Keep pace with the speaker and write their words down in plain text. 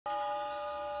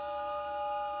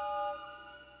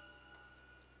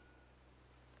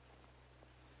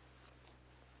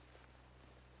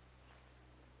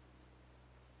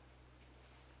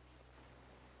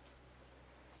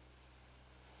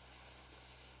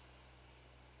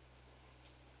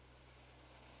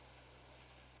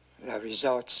The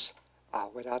results are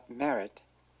without merit,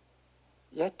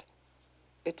 yet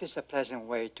it is a pleasant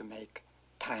way to make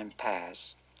time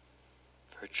pass.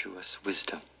 Virtuous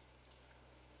wisdom,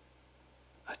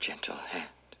 a gentle hand.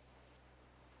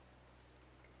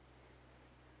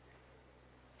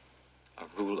 A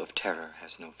rule of terror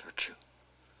has no virtue.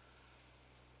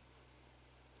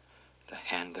 The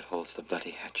hand that holds the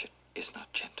bloody hatchet is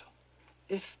not gentle.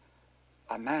 If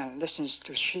a man listens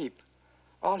to sheep,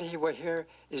 all he will hear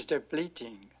is their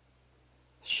bleating.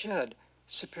 Should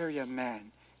superior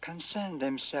men concern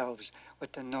themselves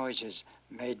with the noises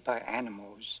made by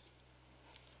animals?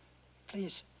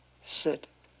 Please sit.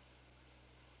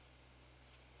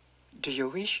 Do you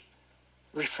wish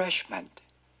refreshment?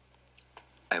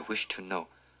 I wish to know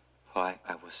why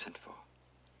I was sent for.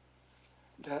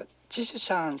 The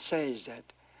Jisu-san says that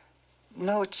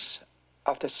notes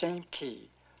of the same key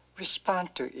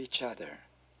respond to each other.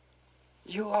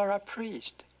 You are a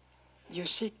priest. You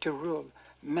seek to rule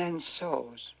men's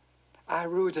souls. I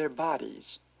rule their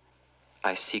bodies.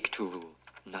 I seek to rule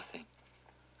nothing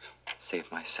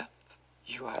save myself.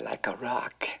 You are like a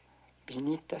rock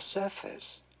beneath the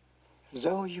surface.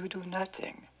 Though you do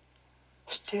nothing,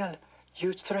 still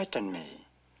you threaten me.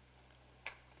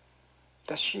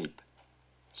 The sheep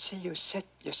see you set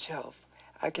yourself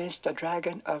against the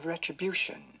dragon of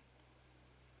retribution.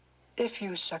 If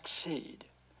you succeed,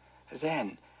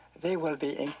 then they will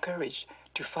be encouraged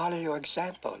to follow your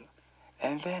example,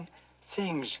 and then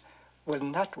things will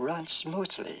not run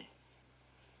smoothly.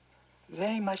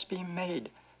 They must be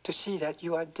made to see that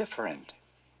you are different.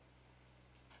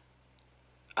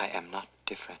 I am not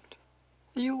different.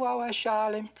 You are a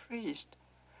Shaolin priest,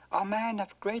 a man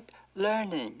of great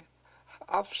learning,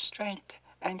 of strength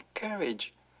and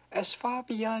courage, as far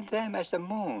beyond them as the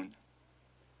moon.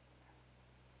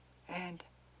 And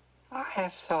I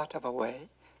have thought of a way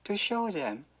to show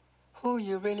them who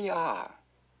you really are.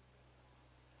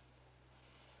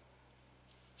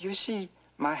 You see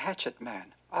my hatchet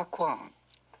man, Kwang.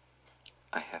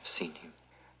 I have seen him.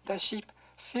 The sheep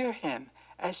fear him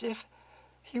as if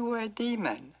he were a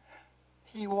demon.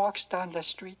 He walks down the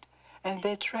street and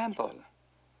they tremble.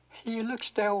 He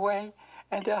looks their way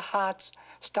and their hearts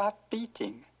stop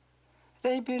beating.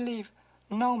 They believe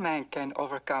no man can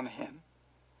overcome him.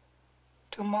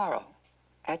 Tomorrow,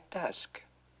 at dusk,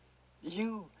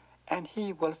 you and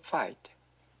he will fight.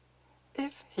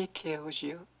 If he kills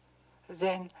you,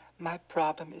 then my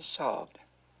problem is solved.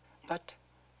 But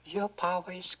your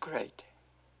power is great.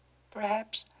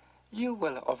 Perhaps you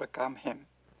will overcome him.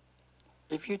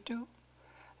 If you do,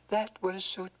 that will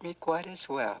suit me quite as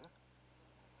well.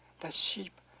 The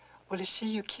sheep will see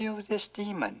you kill this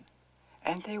demon,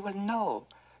 and they will know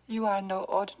you are no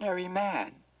ordinary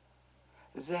man.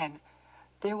 Then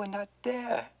they will not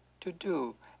dare to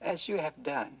do as you have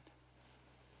done.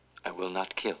 I will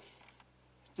not kill.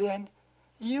 Then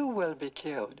you will be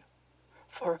killed,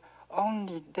 for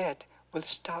only death will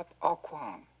stop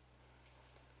Kwang.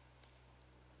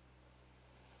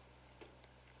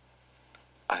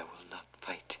 I will not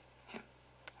fight him.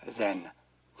 Then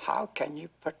how can you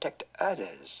protect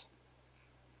others?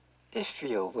 If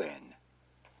you win,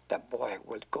 the boy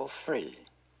will go free.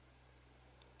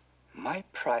 My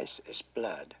price is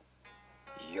blood.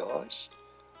 Yours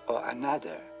or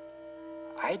another,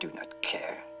 I do not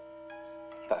care.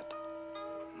 But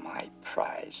my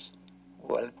price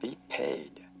will be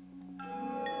paid.